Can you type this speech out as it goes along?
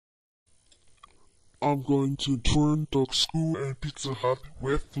I'm going to turn the school and PizzaHut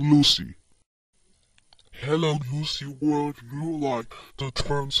with Lucy. Hello, Lucy. Would you like to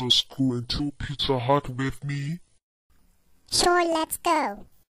turn the school into PizzaHut with me? Sure, let's go.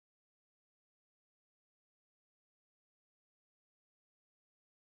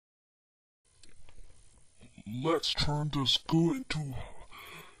 Let's turn the school into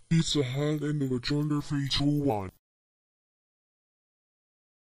PizzaHut in the agenda 3, 2, 1.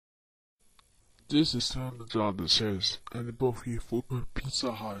 This is not the job that says, and above here for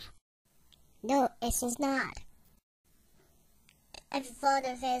PizzaHut. No, it is not. If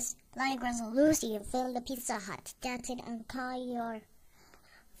father says, like Lucy and film the PizzaHut, that's it, and call your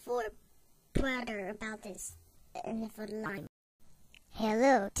for brother about this and for the line.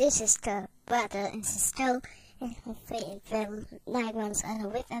 Hello, this is the brother and sister and film diagrams and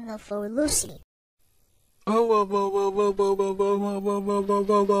with and for Lucy.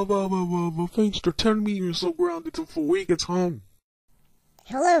 Thanks for telling me you're so grounded before we get home.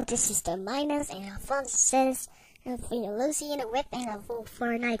 Hello, this is the minus and Alphonse says and for Lucy and the whip and for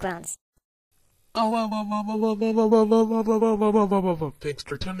nightgrounds. Thanks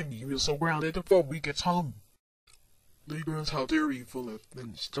for telling me you're so grounded before we get home. Playgrounds, how dare you, full of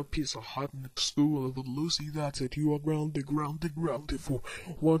things. The PizzaHut in the school of Lucy, that's it. You are grounded for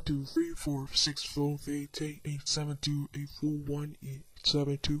 1, 2, 3, 4, 6, 4, 8, 8, 7, 2, 8, 4, 1, 8,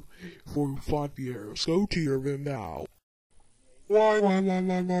 7, 2, 4, 5 years. Go to your room now.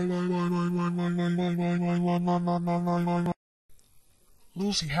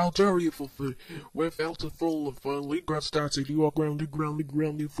 Lucy, how dare you without the full of lead Grantz started, you are grounded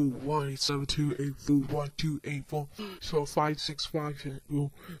for 1, 8, 7, 2, 8, 4, 1, 2, 8, 4, 5, 6, 5,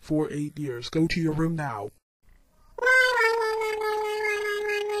 4, 8 years. Go to your room now.